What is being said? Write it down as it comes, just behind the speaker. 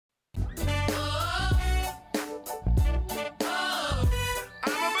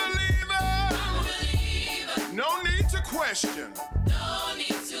question. No need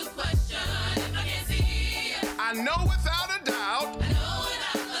to question if I can see. I know without a doubt. I know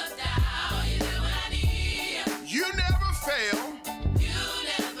without a doubt. You're there when I need. You never fail. You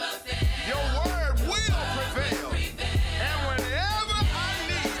never fail. Your word will prevail. And whenever I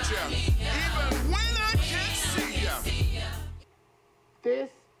need you, even when I can't see you. This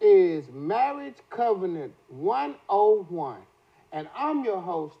is Marriage Covenant 101, and I'm your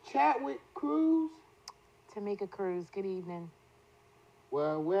host, Chadwick Cruz. Tamika Cruz, good evening.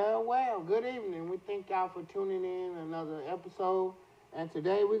 Well, good evening. We thank y'all for tuning in another episode, and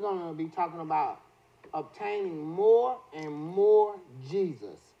today we're going to be talking about obtaining more and more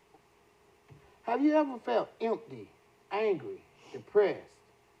Jesus. Have you ever felt empty, angry, depressed?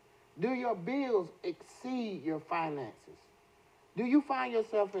 Do your bills exceed your finances? Do you find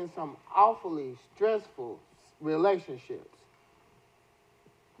yourself in some awfully stressful relationships?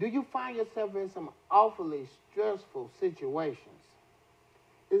 Do you find yourself in some awfully stressful situations?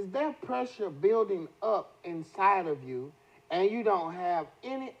 Is there pressure building up inside of you and you don't have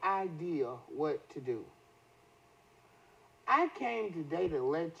any idea what to do? I came today to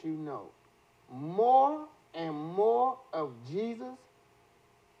let you know more and more of Jesus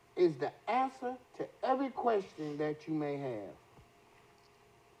is the answer to every question that you may have.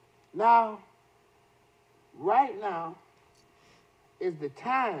 Now, right now is the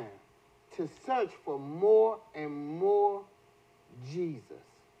time to search for more and more Jesus.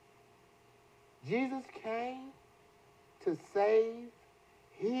 Jesus came to save,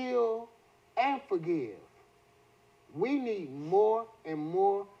 heal, and forgive. We need more and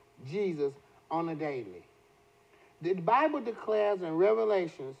more Jesus on a daily. The Bible declares in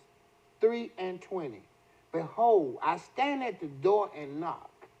Revelations 3:20, "Behold, I stand at the door and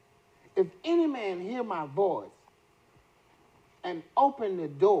knock. If any man hear my voice and open the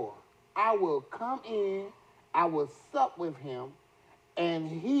door, I will come in, I will sup with him, and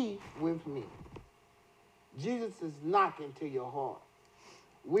he with me." Jesus is knocking to your heart.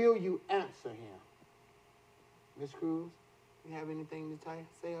 Will you answer him? Ms. Cruz, you have anything to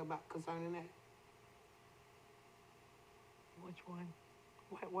say about concerning that? Which one?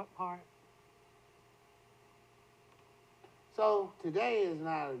 What part? So today is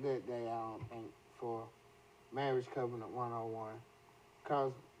not a good day, I don't think, for Marriage Covenant 101.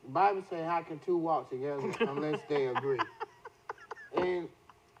 Because the Bible says, how can two walk together unless they agree? And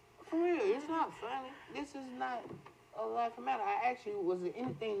for real, it's not funny. This is not a laughing matter. I asked you, was there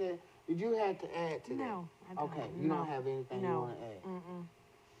anything that you had to add to that? No, I don't. Okay, you don't have anything you want to add? Mm-mm.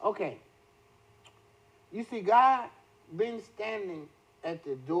 Okay. You see, God been standing at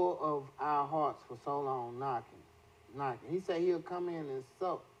the door of our hearts for so long, knocking. He said he'll come in and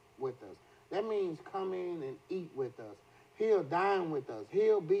sup with us. That means come in and eat with us. He'll dine with us.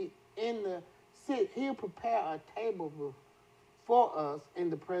 He'll be in the sit. He'll prepare a table for us in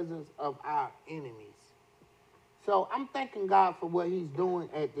the presence of our enemies. So I'm thanking God for what he's doing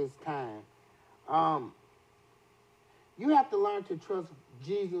at this time. You have to learn to trust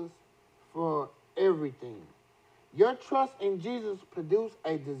Jesus for everything. Your trust in Jesus produces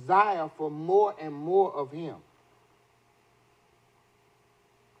a desire for more and more of him.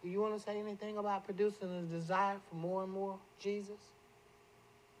 Do you want to say anything about producing a desire for more and more Jesus?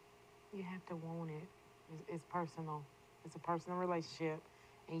 You have to want it. It's personal. It's a personal relationship,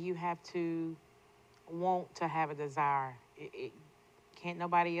 and you have to want to have a desire. It can't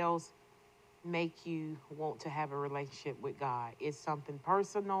nobody else make you want to have a relationship with God. It's something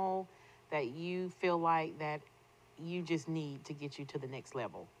personal that you feel like that you just need to get you to the next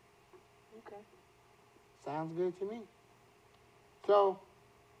level. Okay. Sounds good to me. So,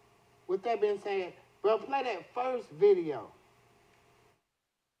 with that being said, bro, play that first video.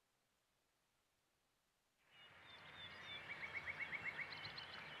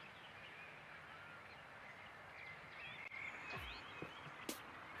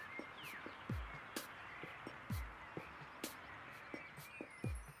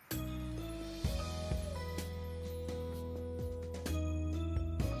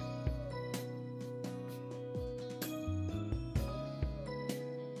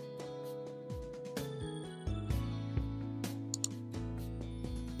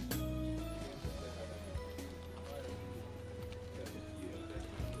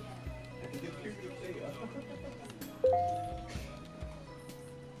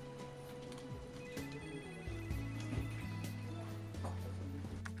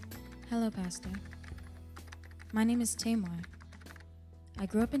 Hello, Pastor. My name is Tamar. I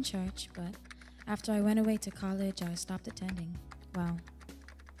grew up in church, but after I went away to college, I stopped attending. Well,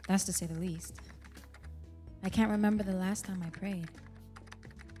 that's to say the least. I can't remember the last time I prayed.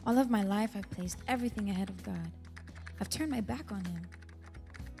 All of my life, I've placed everything ahead of God. I've turned my back on him.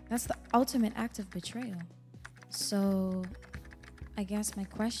 That's the ultimate act of betrayal. So, I guess my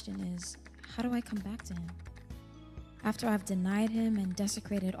question is, how do I come back to him? After I've denied him and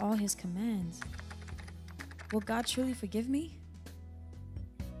desecrated all his commands, will God truly forgive me?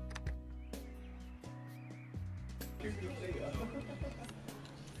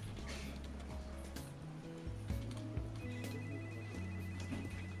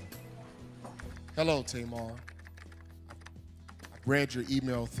 Hello, Tamar. I've read your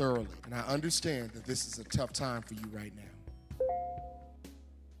email thoroughly, and I understand that this is a tough time for you right now.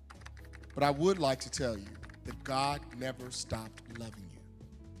 But I would like to tell you that God never stopped loving you.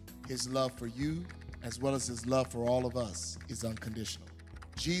 His love for you, as well as his love for all of us, is unconditional.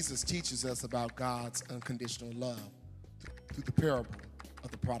 Jesus teaches us about God's unconditional love through the parable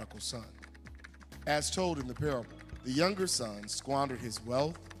of the prodigal son. As told in the parable, the younger son squandered his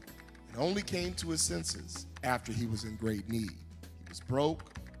wealth and only came to his senses after he was in great need. He was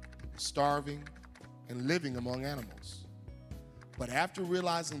broke, he was starving, and living among animals. But after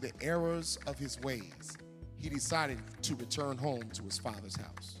realizing the errors of his ways, he decided to return home to his father's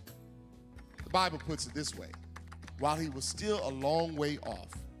house. The Bible puts it this way: while he was still a long way off,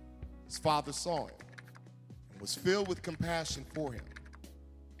 his father saw him and was filled with compassion for him.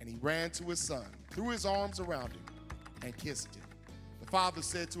 And he ran to his son, threw his arms around him, and kissed him. The father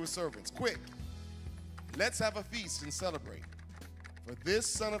said to his servants, "Quick, let's have a feast and celebrate. For this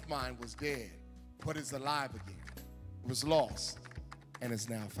son of mine was dead, but is alive again, was lost, and is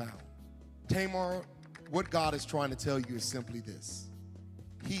now found." Tamar, what God is trying to tell you is simply this: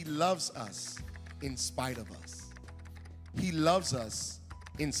 he loves us in spite of us. He loves us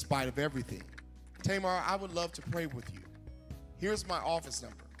in spite of everything. Tamar, I would love to pray with you. Here's my office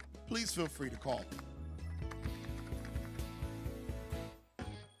number. Please feel free to call me.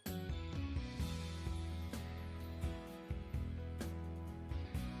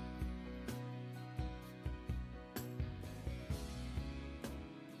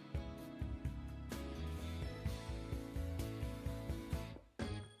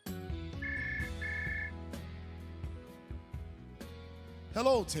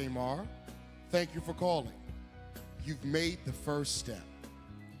 Hello, Tamar. Thank you for calling. You've made the first step.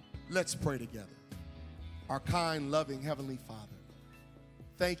 Let's pray together. Our kind, loving Heavenly Father,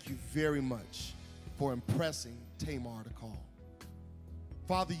 thank you very much for impressing Tamar to call.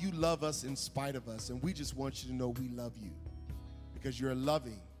 Father, you love us in spite of us, and we just want you to know we love you because you're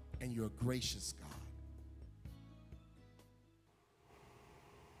loving and you're a gracious God.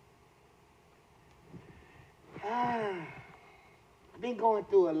 I've been going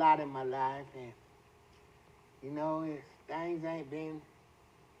through a lot in my life, and things ain't been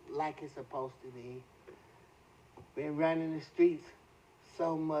like it's supposed to be. Been running the streets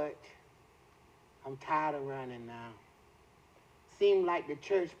so much. I'm tired of running now. Seems like the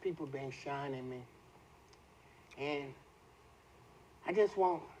church people been shunning me. And I just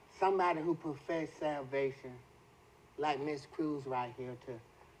want somebody who profess salvation, like Miss Cruz right here,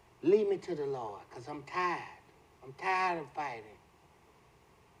 to lead me to the Lord, because I'm tired. I'm tired of fighting.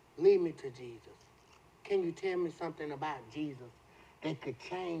 Lead me to Jesus. Can you tell me something about Jesus that could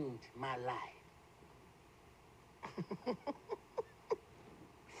change my life?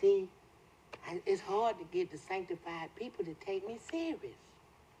 See, it's hard to get the sanctified people to take me serious.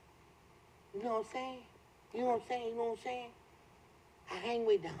 You know what I'm saying? You know what I'm saying? You know what I'm saying? I hang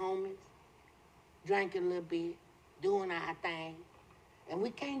with the homies, drinking a little bit, doing our thing, and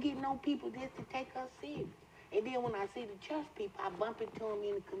we can't get no people just to take us serious. And then when I see the church people, I bump into them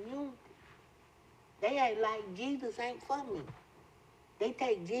in the community. They act like Jesus ain't for me. They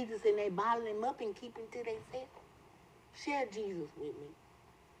take Jesus and they bottle him up and keep him to themselves. Share Jesus with me.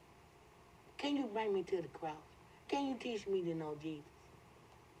 Can you bring me to the cross? Can you teach me to know Jesus?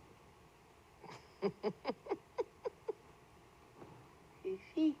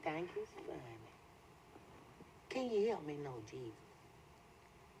 She think it's funny. Can you help me know Jesus?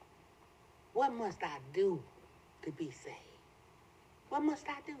 What must I do to be saved? What must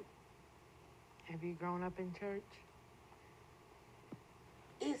I do? Have you grown up in church?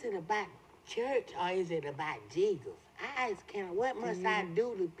 Is it about church or is it about Jesus? I ask, what must I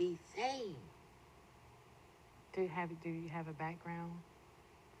do to be saved? Do you have a background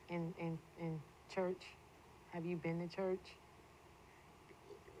in church? Have you been to church?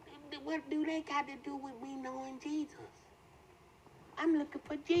 What do they got to do with me knowing Jesus? I'm looking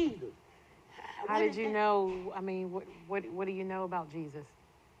for Jesus. How did you know? I mean, what do you know about Jesus?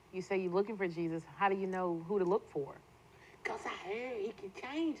 You say you're looking for Jesus. How do you know who to look for? Because I heard he can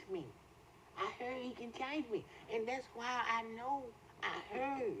change me. I heard he can change me. And that's why I know I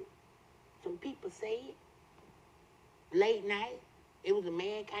heard some people say it. late night. It was a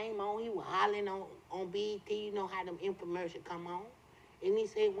man came on. He was hollering on BET. You know how them infomercials come on. And he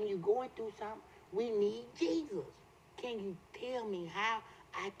said, when you're going through something, we need Jesus. Can you tell me how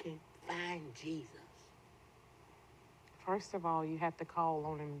I can find Jesus? First of all, you have to call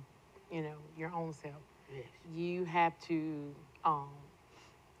on him, your own self. Yes. You have to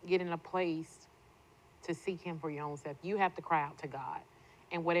get in a place to seek him for your own self. You have to cry out to God.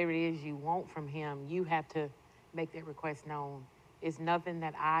 And whatever it is you want from him, you have to make that request known. It's nothing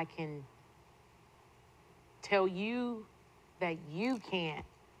that I can tell you that you can't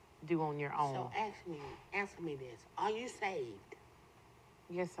do on your own. So answer me this. Are you saved?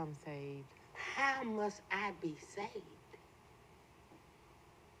 Yes, I'm saved. How must I be saved?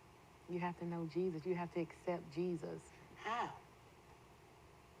 You have to know Jesus. You have to accept Jesus. How?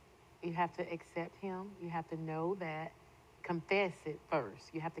 You have to accept him. You have to know that. Confess it first.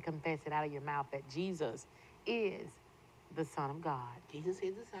 You have to confess it out of your mouth that Jesus is the Son of God. Jesus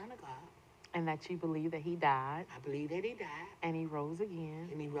is the Son of God. And that you believe that he died. I believe that he died. And he rose again.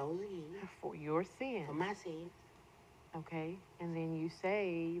 And he rose again. For your sins. For my sins. Okay. And then you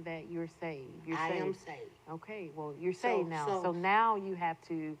say that you're saved. I am saved. Okay. Well, you're saved now. So now you have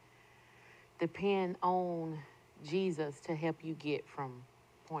to depend on Jesus to help you get from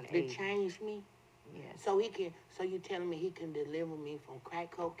point A. To change me? Yes. So you're telling me he can deliver me from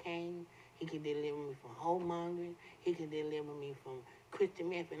crack cocaine, he can deliver me from whoremongering, he can deliver me from crystal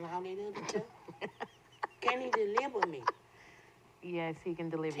meth and all that other stuff? Can he deliver me? Yes, he can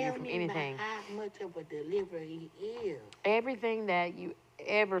deliver you from anything. Tell me how much of a deliverer he is. Everything that you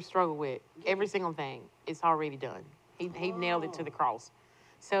ever struggle with, every single thing, it's already done. He nailed it to the cross.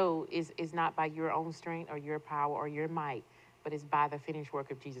 So it's not by your own strength or your power or your might, but it's by the finished work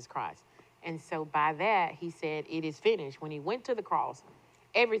of Jesus Christ. And so by that, he said, it is finished. When he went to the cross,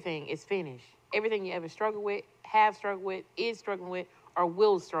 everything is finished. Everything you ever struggled with, have struggled with, is struggling with, or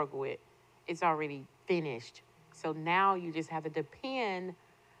will struggle with, it's already finished. So now you just have to depend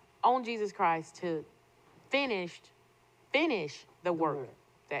on Jesus Christ to finish the work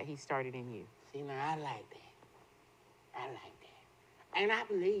that he started in you. See, now I like that. I like that. And I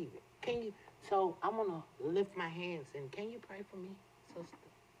believe it. So I'm going to lift my hands and can you pray for me, sister?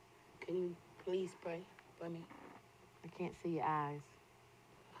 Can you please pray for me? I can't see your eyes.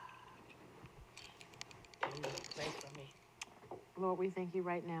 Can you pray for me? Lord, we thank you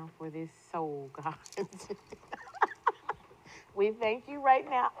right now for this soul, God. We thank you right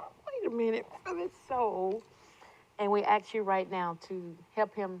now, wait a minute, for this soul. And we ask you right now to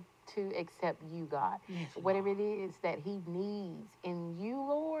help him to accept you, God. Yes, whatever it is that he needs in you,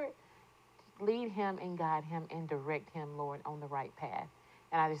 Lord, lead him and guide him and direct him, Lord, on the right path.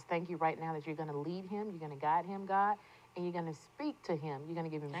 And I just thank you right now that you're going to lead him, you're going to guide him, God, and you're going to speak to him. You're going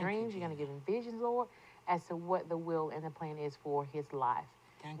to give him dreams, you're going to give him visions, Lord, as to what the will and the plan is for his life.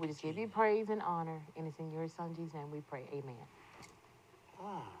 We just give you praise and honor, and it's in your son Jesus' name we pray. Amen.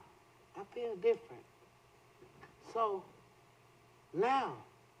 I feel different. So now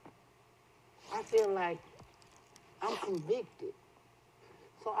I feel like I'm convicted.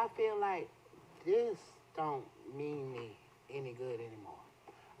 So I feel like this don't mean me any good anymore.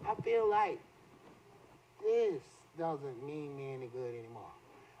 I feel like this doesn't mean me any good anymore.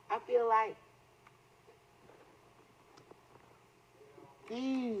 I feel like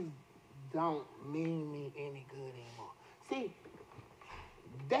these don't mean me any good anymore. See,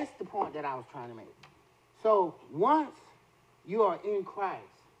 that's the point that I was trying to make. So once you are in Christ,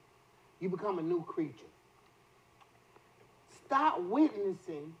 you become a new creature. Stop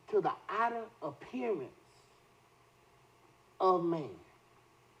witnessing to the outer appearance of man.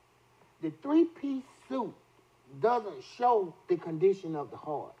 The three-piece suit doesn't show the condition of the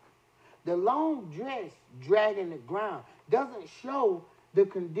heart. The long dress dragging the ground doesn't show the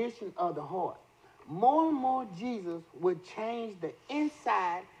condition of the heart. More and more Jesus will change the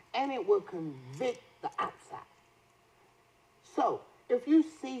inside and it will convict the outside. So, if you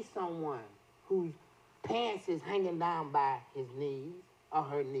see someone whose pants is hanging down by his knees or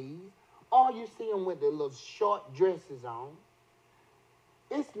her knees, or you see them with the little short dresses on,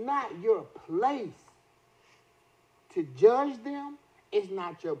 it's not your place to judge them. It's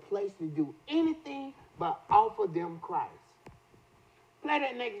not your place to do anything but offer them Christ. Play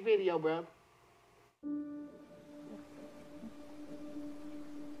that next video, brother.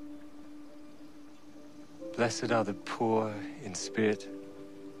 Blessed are the poor in spirit,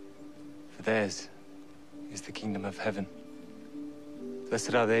 for theirs is the kingdom of heaven.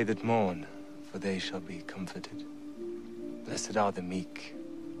 Blessed are they that mourn, for they shall be comforted. Blessed are the meek,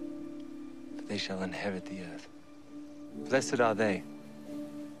 for they shall inherit the earth. Blessed are they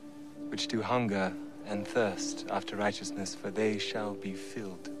which do hunger and thirst after righteousness, for they shall be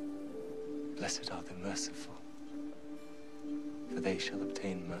filled. Blessed are the merciful, for they shall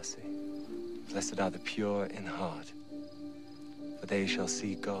obtain mercy. Blessed are the pure in heart, for they shall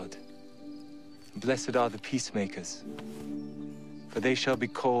see God. Blessed are the peacemakers, for they shall be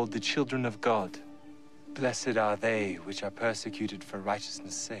called the children of God. Blessed are they which are persecuted for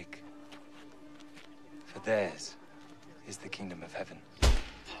righteousness' sake, for theirs is the kingdom of heaven.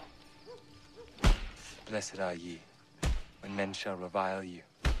 Blessed are ye, when men shall revile you,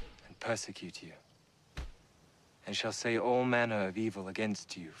 and persecute you, and shall say all manner of evil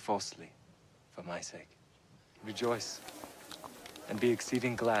against you falsely, for my sake. Rejoice, and be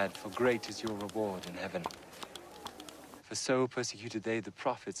exceeding glad, for great is your reward in heaven. For so persecuted they the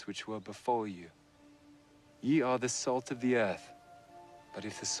prophets which were before you. Ye are the salt of the earth, but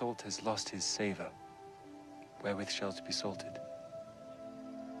if the salt has lost his savor, wherewith shall it be salted?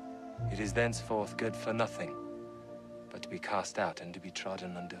 It is thenceforth good for nothing, but to be cast out and to be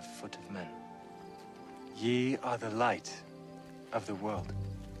trodden under foot of men. Ye are the light of the world.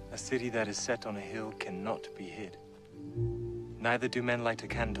 A city that is set on a hill cannot be hid. Neither do men light a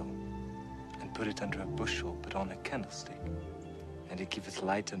candle and put it under a bushel, but on a candlestick, and it giveth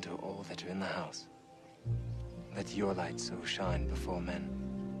light unto all that are in the house. Let your light so shine before men,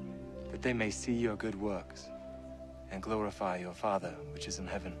 that they may see your good works and glorify your Father which is in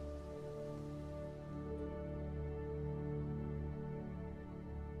heaven.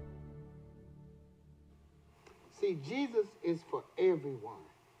 See, Jesus is for everyone.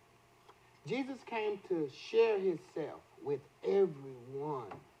 Jesus came to share himself with everyone.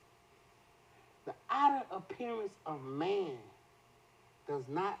 The outer appearance of man does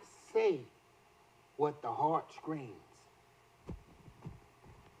not say what the heart screams.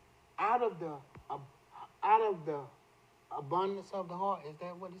 Out of the abundance of the heart, is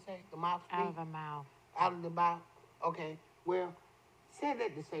that what it say? The mouth speaks? Out of the mouth. Out of the mouth? Okay. Well, say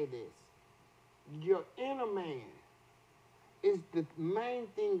that to say this. Your inner man is the main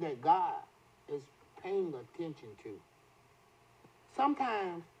thing that God is paying attention to.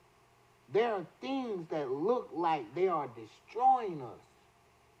 Sometimes there are things that look like they are destroying us.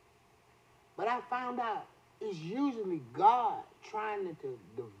 But I found out it's usually God trying to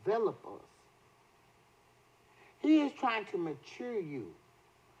develop us. He is trying to mature you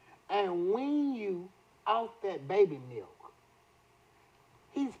and wean you off that baby milk.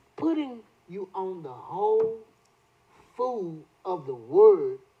 He's putting you on the whole food of the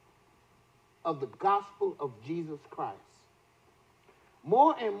word of the gospel of Jesus Christ.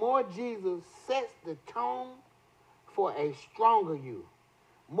 More and more Jesus sets the tone for a stronger you.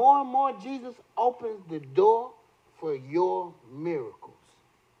 More and more Jesus opens the door for your miracles.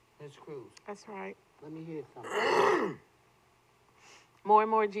 Ms. Cruz, That's right. let me hear something. More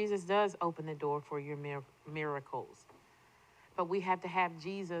and more Jesus does open the door for your miracles. But we have to have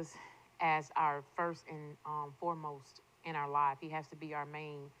Jesus as our first and foremost in our life. He has to be our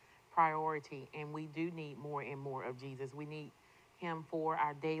main priority. And we do need more and more of Jesus. We need him for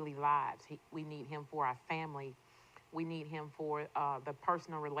our daily lives. We need him for our family. We need him for the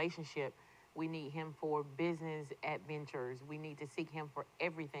personal relationship. We need him for business adventures. We need to seek him for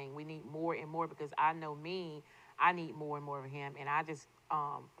everything. We need more and more, because I know me, I need more and more of him. And I just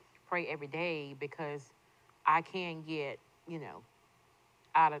pray every day, because I can get,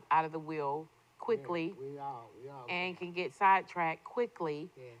 out of the will quickly. Yeah, we all and can get sidetracked quickly.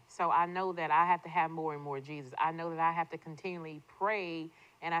 Yeah. So I know that I have to have more and more Jesus. I know that I have to continually pray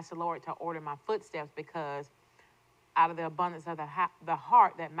and ask the Lord to order my footsteps, because out of the abundance of the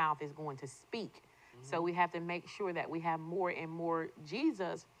heart, that mouth is going to speak. Mm-hmm. So we have to make sure that we have more and more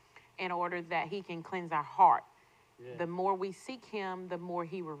Jesus in order that he can cleanse our heart. Yeah. The more we seek him, the more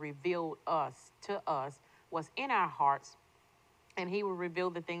he will reveal to us what's in our hearts, and he will reveal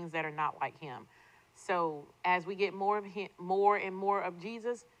the things that are not like him. So as we get more of him, more and more of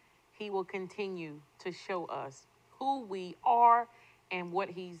Jesus, he will continue to show us who we are and what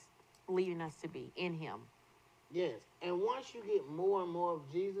he's leading us to be in him. Yes, and once you get more and more of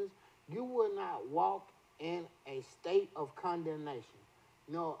Jesus, you will not walk in a state of condemnation.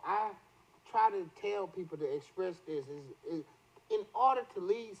 I try to tell people to express this is in order to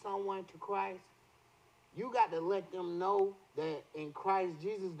lead someone to Christ, you got to let them know that in Christ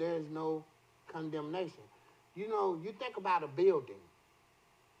Jesus there is no condemnation. You think about a building.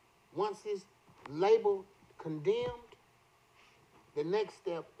 Once it's labeled condemned, the next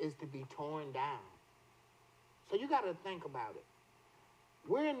step is to be torn down. So you got to think about it.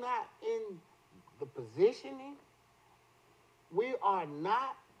 We're not in the positioning. We are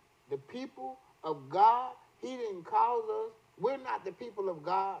not the people of God. He didn't call us. We're not the people of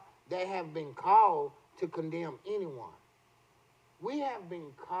God that have been called to condemn anyone. We have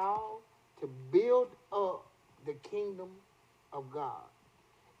been called to build up the kingdom of God.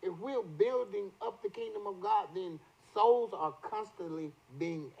 If we're building up the kingdom of God, then souls are constantly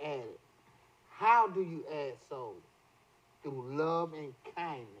being added. How do you add souls? Through love and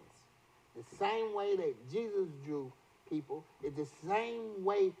kindness. The same way that Jesus drew people is the same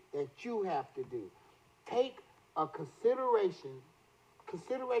way that you have to do. Take a consideration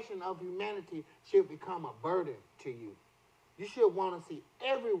of humanity should become a burden to you. You should want to see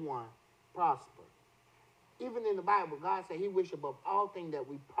everyone prosper. Even in the Bible, God said he wished above all things that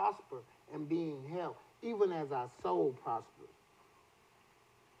we prosper and be in health, even as our soul prospers.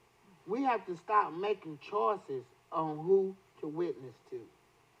 We have to stop making choices on who to witness to.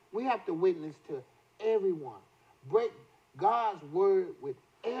 We have to witness to everyone. Break God's word with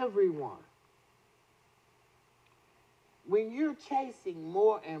everyone. When you're chasing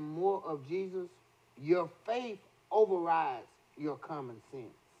more and more of Jesus, your faith overrides your common sense.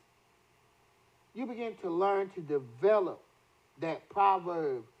 You begin to learn to develop that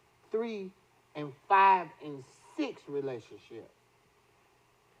Proverbs 3 and 5 and 6 relationship.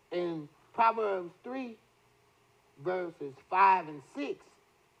 In Proverbs 3, verses 5 and 6,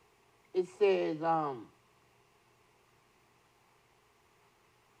 it says,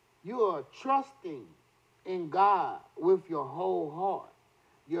 you are trusting in God with your whole heart.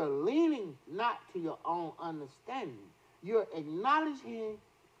 You're leaning not to your own understanding. You're acknowledging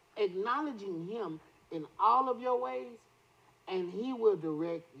him in all of your ways, and he will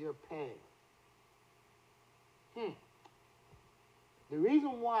direct your path. The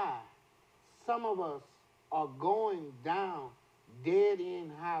reason why some of us are going down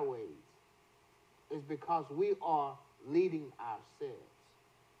dead-end highways is because we are leading ourselves.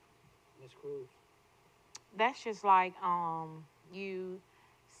 Ms. Cruz? That's just like you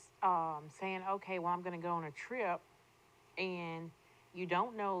saying, okay, well, I'm going to go on a trip, and you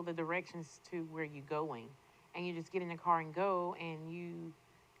don't know the directions to where you're going, and you just get in the car and go, and you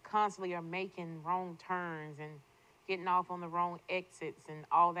constantly are making wrong turns and getting off on the wrong exits and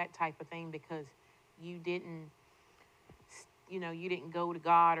all that type of thing because you didn't go to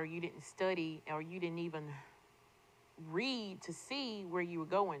God, or you didn't study, or you didn't even read to see where you were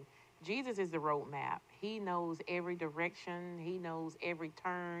going. Jesus is the roadmap. He knows every direction. He knows every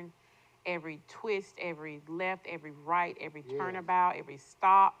turn, every twist, every left, every right, every turnabout, every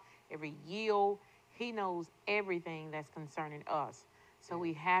stop, every yield. He knows everything that's concerning us. So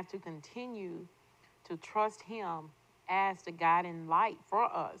we have to continue to trust him as the guiding light for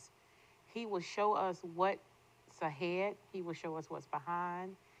us. He will show us what's ahead. He will show us what's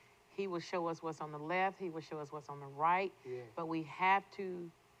behind. He will show us what's on the left. He will show us what's on the right. Yeah. But we have to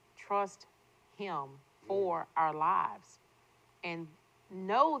trust him for our lives and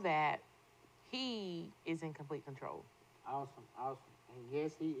know that he is in complete control. Awesome. And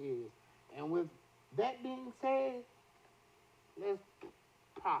yes, he is. And with that being said, let's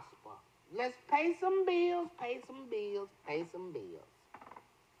prosper. Let's pay some bills.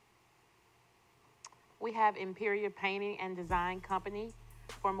 We have Imperial Painting and Design Company.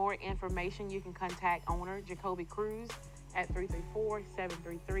 For more information, you can contact owner Jacoby Cruz at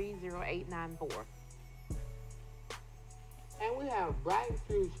 334-733-0894. And we have Bright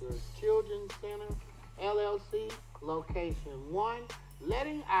Futures Children's Center, LLC, location 1,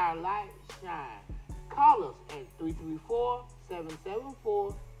 letting our light shine. Call us at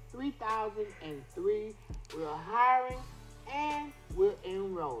 334-774-3003. We're hiring and we're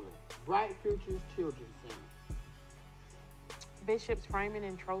enrolling. Bright Futures Children's Center. Bishop's Framing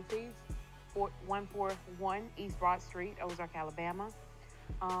and Trophies, 141 East Broad Street, Ozark, Alabama.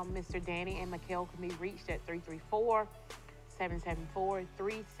 Mr. Danny and Mikkel can be reached at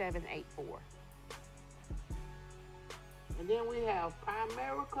 334-774-3784. And then we have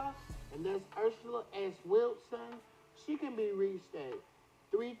Primerica, and that's Ursula S. Wilson. She can be reached at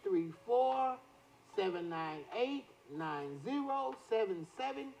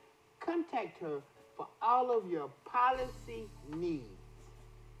 334-798-9077. Contact her for all of your policy needs.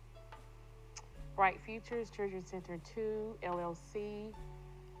 Bright Futures Children's Center 2, LLC.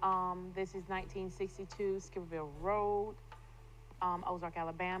 This is 1962 Skipperville Road, Ozark,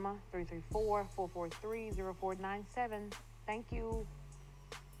 Alabama, 334-443-0497. Thank you.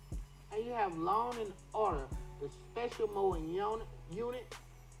 And you have Loan and Order, the special mowing unit.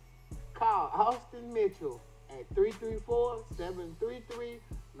 Call Austin Mitchell at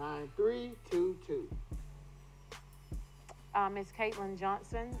 334-733-9322. Miss Caitlin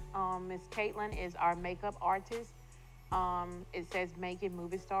Johnson. Miss Caitlin is our makeup artist. It says making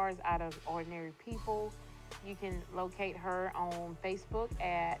movie stars out of ordinary people. You can locate her on Facebook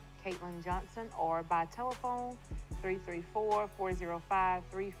at Caitlin Johnson, or by telephone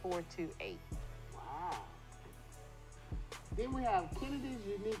 334-405-3428. Wow. Then we have Kennedy's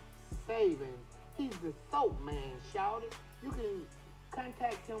Unique Savings. He's the soap man, shouted. You can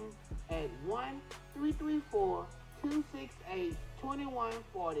contact him at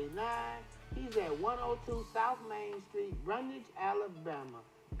 1-334-268-2149. He's at 102 South Main Street, Brundage, Alabama.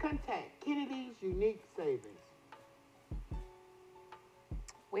 Contact Kennedy's Unique Savings.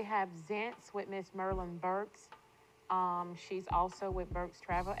 We have Zents with Miss Merlin Burks. She's also with Burks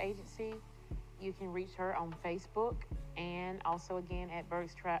Travel Agency. You can reach her on Facebook and also again at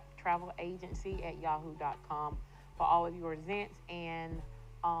Burks Travel Agency at yahoo.com for all of your Zents and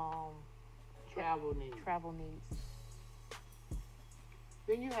Travel needs.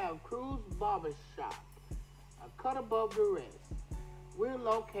 Then you have Cruz Barbershop, a cut above the rest. We're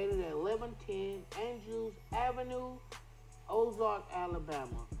located at 1110 Andrews Avenue, Ozark,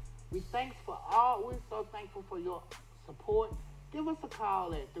 Alabama. We're so thankful for your support. Give us a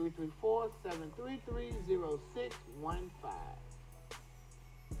call at 334-733-0615.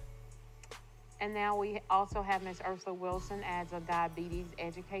 And now we also have Miss Ursula Wilson as a diabetes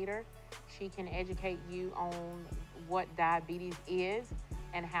educator. She can educate you on what diabetes is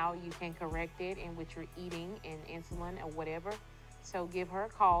and how you can correct it and what you're eating and insulin or whatever. So give her a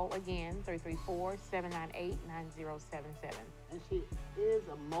call again, 334-798-9077. And she is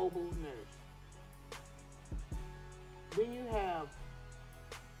a mobile nurse. Then you have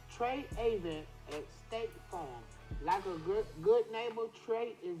Trey Avent at State Farm. Like a good neighbor,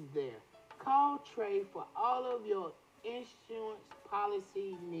 Trey is there. Call Trey for all of your insurance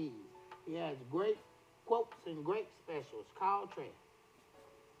policy needs. He has great quotes and great specials. Call Trey.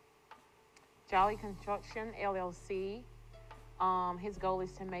 Jolly Construction LLC. His goal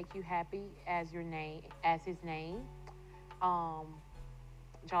is to make you happy as his name.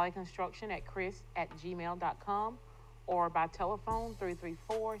 Jolly Construction at chris@gmail.com or by telephone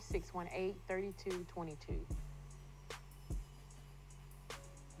 334-618-3222.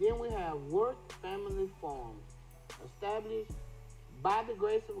 Then we have Work Family Farms, established by the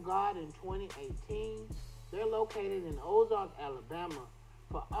grace of God in 2018. They're located in Ozark, Alabama.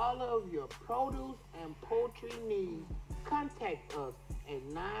 For all of your produce and poultry needs, contact us at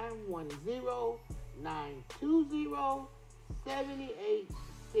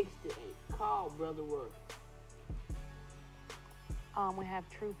 910-920-7868. Call Brother Work. We have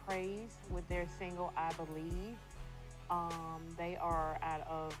True Praise with their single I Believe. They are out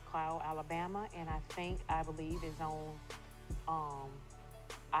of Cloud, Alabama, and I think I Believe is on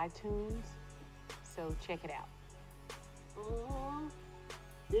iTunes. So check it out.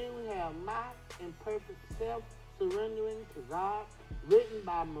 Then we have My Imperfect Self, Surrendering to God, written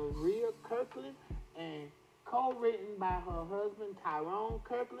by Maria Kirkland and co-written by her husband Tyrone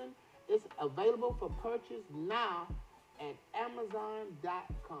Kirkland. It's available for purchase now at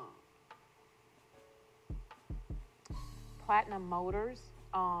Amazon.com. Platinum Motors.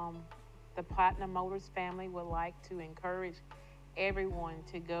 The Platinum Motors family would like to encourage everyone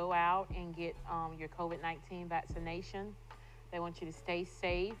to go out and get your COVID-19 vaccination. They want you to stay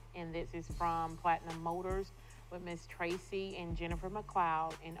safe, and this is from Platinum Motors with Miss Tracy and Jennifer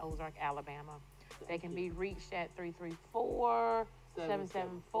McLeod in Ozark, Alabama. They can be reached at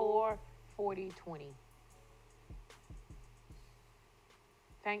 334-774-4020.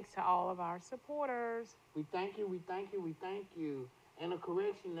 Thanks to all of our supporters. We thank you. And a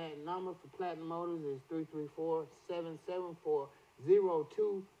correction, that number for Platinum Motors is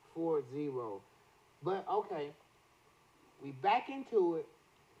 334-774-0240. But okay, we back into it.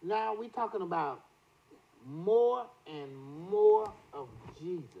 Now we talking about more and more of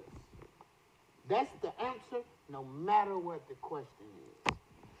Jesus. That's the answer, no matter what the question is.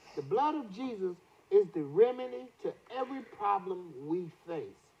 The blood of Jesus is the remedy to every problem we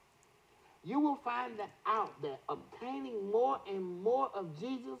face. You will find out that obtaining more and more of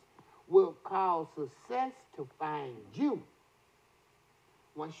Jesus will cause success to find you.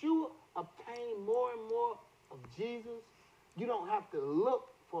 Once you obtain more and more of Jesus, you don't have to look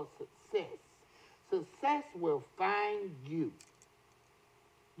for success. Success will find you.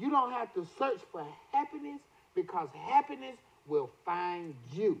 You don't have to search for happiness because happiness will find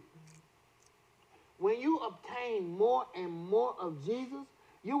you. When you obtain more and more of Jesus,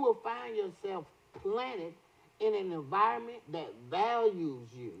 you will find yourself planted in an environment that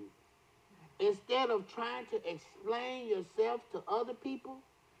values you. Instead of trying to explain yourself to other people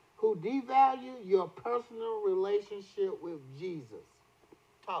who devalue your personal relationship with Jesus.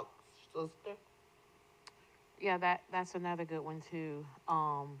 Talk, sister. Yeah, that's another good one too.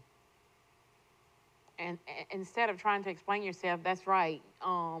 and instead of trying to explain yourself, that's right.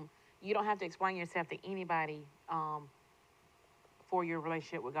 You don't have to explain yourself to anybody for your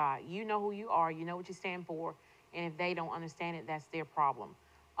relationship with God. You know who you are. You know what you stand for. And if they don't understand it, that's their problem.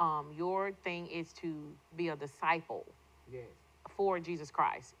 Your thing is to be a disciple Yes. for Jesus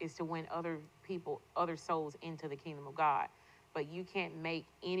Christ, is to win other people, other souls into the kingdom of God. But you can't make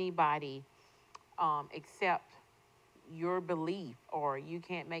anybody accept your belief, or you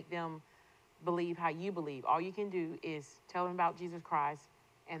can't make them believe how you believe. All you can do is tell them about Jesus Christ,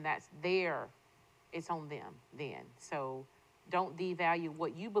 and that's it's on them then. So don't devalue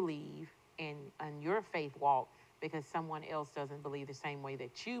what you believe in your faith walk because someone else doesn't believe the same way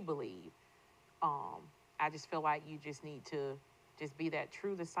that you believe. I just feel like you just need to just be that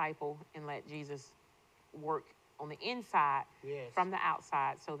true disciple and let Jesus work on the inside Yes. from the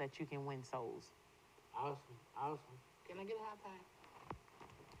outside so that you can win souls. Awesome. Awesome. Can I get a high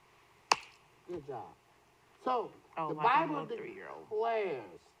five? Good job. So, Oh, the like I'm a Bible 3-year-old.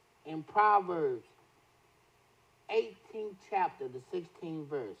 declares in Proverbs 18th chapter, the 16th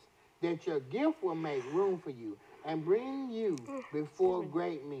verse, that your gift will make room for you and bring you before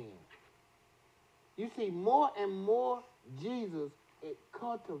great men. You see, more and more Jesus, it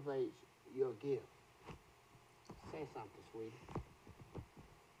cultivates your gift. Say something, sweetie.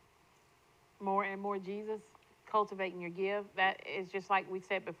 More and more Jesus, cultivating your gift. That is just like we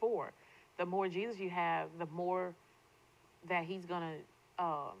said before. The more Jesus you have, the more that he's going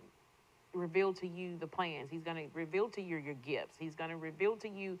to reveal to you the plans. He's going to reveal to you your gifts. He's going to reveal to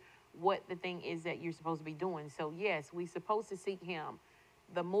you what the thing is that you're supposed to be doing. So yes, we're supposed to seek him.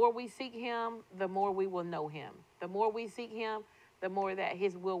 The more we seek him, the more we will know him. The more we seek him, the more that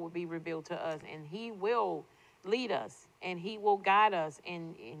his will be revealed to us. And he will lead us, and he will guide us,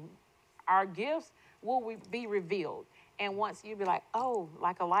 and our gifts will be revealed. And once you be like, oh,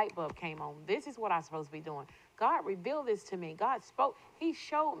 like a light bulb came on. This is what I'm supposed to be doing. God revealed this to me. God spoke. He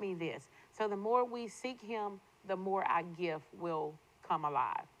showed me this. So the more we seek him, the more our gift will come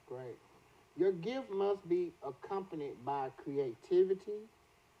alive. Great. Your gift must be accompanied by creativity.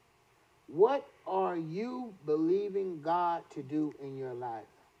 What are you believing God to do in your life?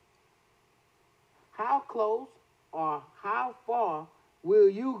 How close or how far will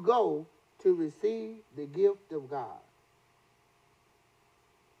you go to receive the gift of God?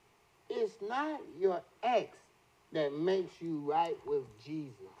 It's not your ex that makes you right with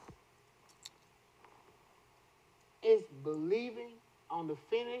Jesus. It's believing on the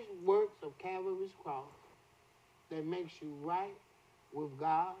finished works of Calvary's cross that makes you right with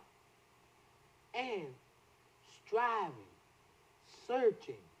God, and striving,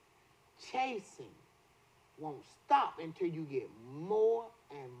 searching, chasing won't stop until you get more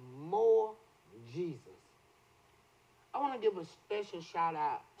and more Jesus. I want to give a special shout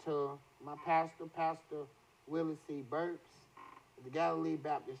out to my pastor, Pastor Willie C. Burks, the Galilee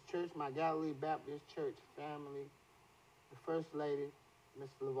Baptist Church, my Galilee Baptist Church family, the First Lady, Miss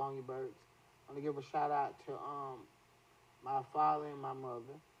Livonia Burks. I want to give a shout out to my father and my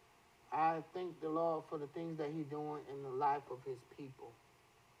mother. I thank the Lord for the things that he's doing in the life of his people.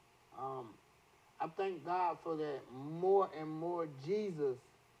 I thank God for that more and more Jesus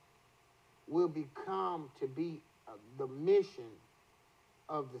will become to be the mission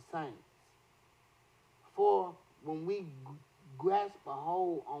of the saints. For when we grasp a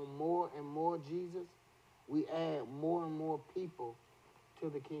hold on more and more Jesus, we add more and more people to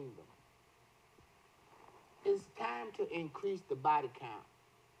the kingdom. It's time to increase the body count.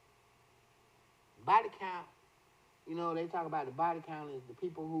 Body count, you know, they talk about the body count is the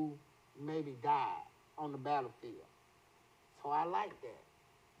people who maybe died on the battlefield. So I like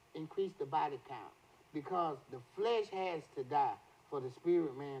that. Increase the body count. Because the flesh has to die for the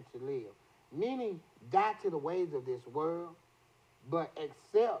spirit man to live. Meaning, die to the ways of this world, but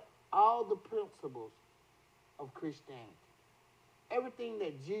accept all the principles of Christianity. Everything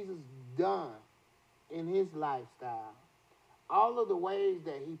that Jesus done in his lifestyle, all of the ways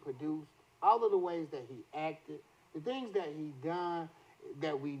that he produced, all of the ways that he acted, the things that he done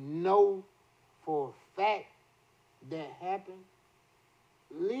that we know for a fact that happened,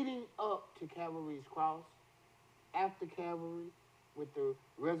 leading up to Calvary's cross, after Calvary, with the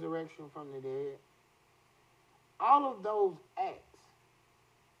resurrection from the dead, all of those acts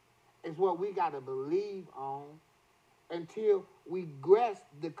is what we got to believe on until we grasp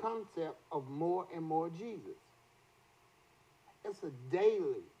the concept of more and more Jesus. It's a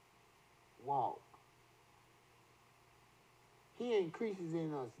daily walk. He increases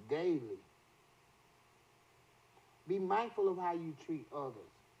in us daily. Be mindful of how you treat others,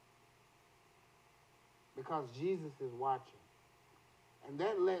 because Jesus is watching. And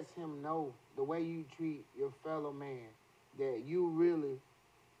that lets him know the way you treat your fellow man, that you really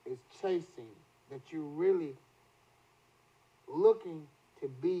is chasing, that you really looking to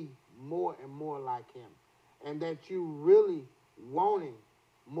be more and more like him, and that you really wanting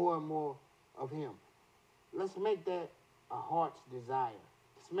more and more of him. Let's make that a heart's desire.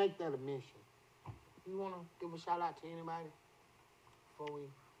 Let's make that a mission. You want to give a shout out to anybody before we?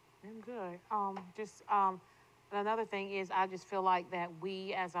 I'm good. Another thing is, I just feel like that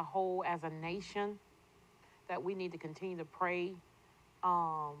we as a whole, as a nation, that we need to continue to pray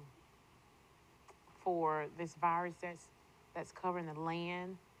for this virus that's covering the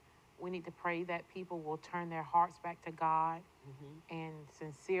land. We need to pray that people will turn their hearts back to God and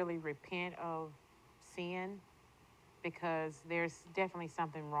sincerely repent of sin, because there's definitely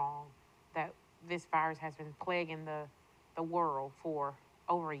something wrong, that this virus has been plaguing the world for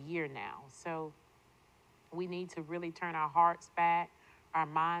over a year now. So we need to really turn our hearts back, our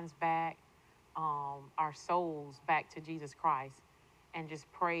minds back, our souls back to Jesus Christ, and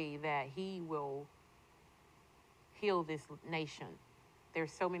just pray that he will heal this nation.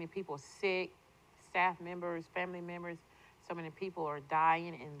 There's so many people sick, staff members, family members, so many people are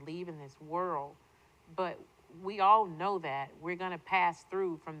dying and leaving this world. But we all know that we're going to pass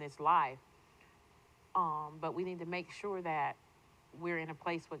through from this life. But we need to make sure that we're in a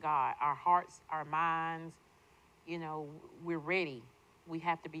place with God. Our hearts, our minds, we're ready. We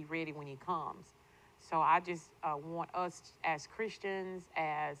have to be ready when he comes. So I just want us as Christians,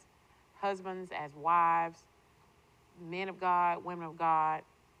 as husbands, as wives, men of God, women of God,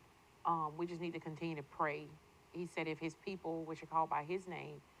 we just need to continue to pray. He said, if his people, which are called by his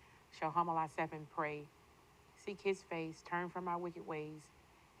name, shall humble ourselves and pray, seek his face, turn from our wicked ways,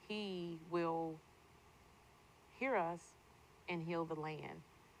 he will hear us and heal the land.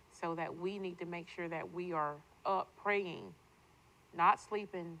 So that we need to make sure that we are up praying, not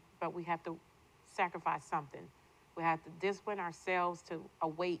sleeping, but we have to sacrifice something. We have to discipline ourselves to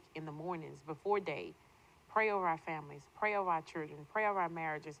awake in the mornings before day. Pray over our families, pray over our children, pray over our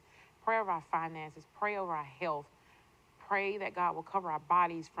marriages, pray over our finances, pray over our health. Pray that God will cover our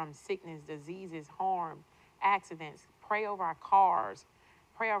bodies from sickness, diseases, harm, accidents. Pray over our cars,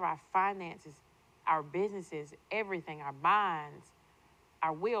 pray over our finances, our businesses, everything, our minds,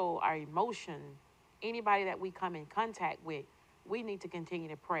 our will, our emotion, anybody that we come in contact with. We need to continue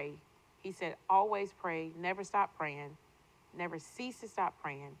to pray. He said, always pray, never stop praying, never cease to stop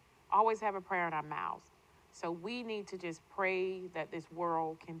praying, always have a prayer in our mouths. So we need to just pray that this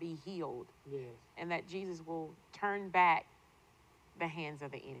world can be healed. Yes. And that Jesus will turn back the hands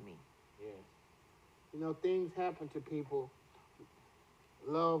of the enemy. Yes. Things happen to people,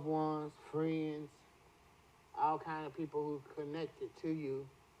 loved ones, friends, all kind of people who connected to you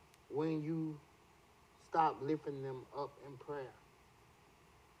when you stop lifting them up in prayer.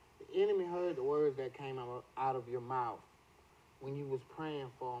 The enemy heard the words that came out of your mouth when you was praying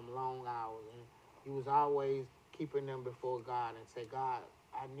for them long hours, and you was always keeping them before God and say, God,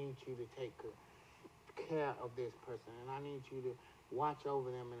 I need you to take care of this person, and I need you to watch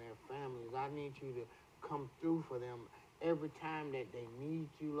over them and their families. I need you to come through for them every time that they need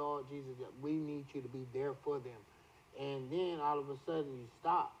you, Lord Jesus. That we need you to be there for them. And then all of a sudden you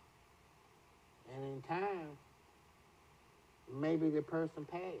stop. And in time, maybe the person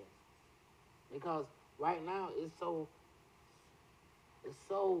passed. Because right now it's so,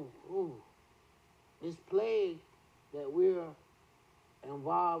 this plague that we're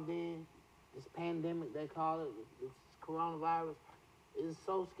involved in, this pandemic they call it, this coronavirus, is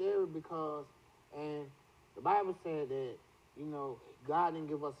so scary because, and the Bible said that, God didn't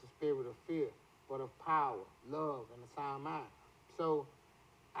give us a spirit of fear, but of power, love, and a sound mind. So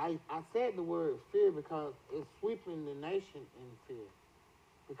I said the word fear because it's sweeping the nation in fear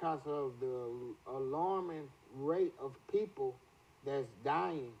because of the alarming rate of people that's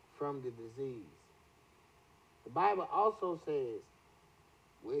dying from the disease. The Bible also says,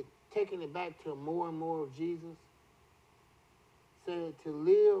 with taking it back to more and more of Jesus, said to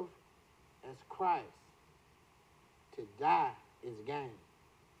live as Christ, to die is gain.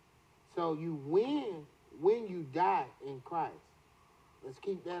 So you win when you die in Christ. Let's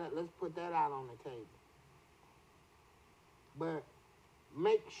put that out on the table. But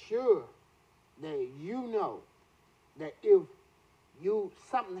make sure that you know that if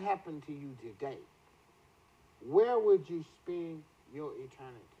something happened to you today, where would you spend your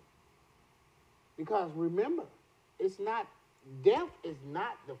eternity? Because remember, death is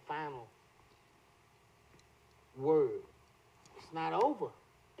not the final word. It's not over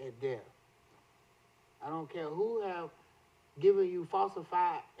at death. I don't care who have given you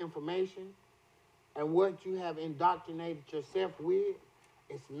falsified information and what you have indoctrinated yourself with.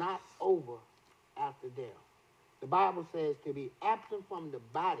 It's not over after death. The Bible says to be absent from the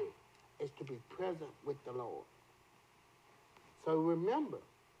body is to be present with the Lord. So remember,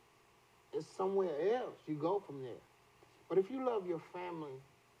 it's somewhere else. You go from there. But if you love your family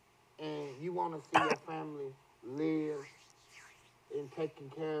and you want to see your family live and taken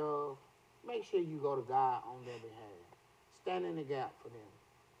care of, make sure you go to God on their behalf. Stand in the gap for them.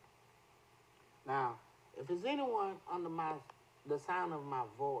 Now, if there's anyone under the sound of my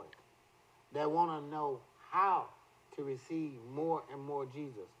voice that want to know how to receive more and more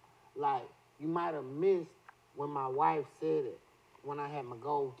Jesus, like you might have missed when my wife said it, when I had my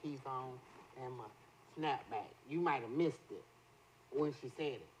gold teeth on and my snapback. You might have missed it when she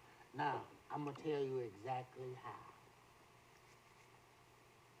said it. Now, I'm going to tell you exactly how.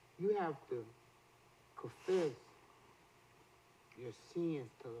 You have to confess your sins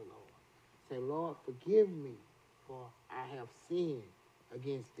to the Lord. Say, Lord, forgive me, for I have sinned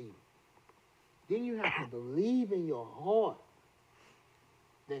against thee. Then you have to believe in your heart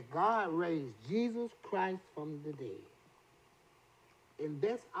that God raised Jesus Christ from the dead. And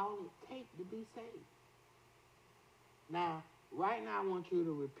that's all it takes to be saved. Now, right now, I want you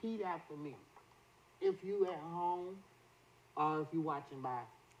to repeat after me. If you at home, or if you're watching by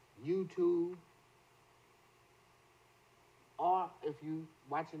YouTube, or if you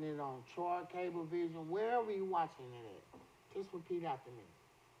watching it on Troy Cable Vision, wherever you're watching it at, just repeat after me.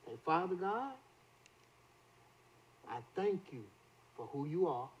 Say, Father God, I thank you for who you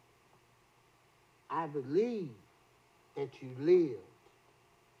are. I believe that you lived.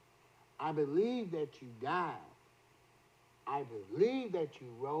 I believe that you died. I believe that you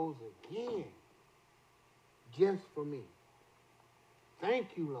rose again just for me. Thank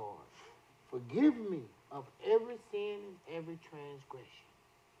you, Lord. Forgive me of every sin and every transgression.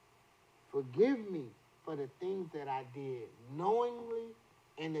 Forgive me for the things that I did knowingly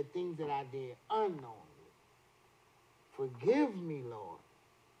and the things that I did unknowingly. Forgive me, Lord.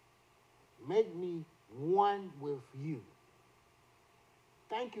 Make me one with you.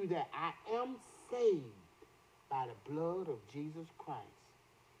 Thank you that I am saved by the blood of Jesus Christ.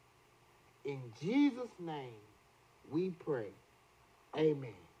 In Jesus' name, we pray.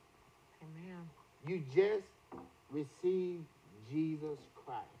 Amen. Amen. You just received Jesus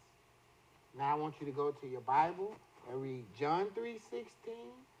Christ. Now I want you to go to your Bible and read John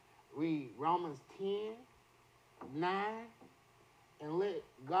 3:16, read Romans 10:9, and let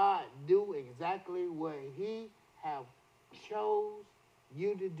God do exactly what he have chose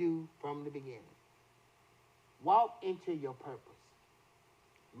you to do from the beginning. Walk into your purpose.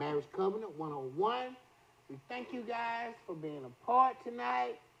 Marriage Covenant 101. We thank you guys for being a part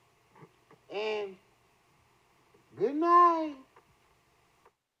tonight. And good night.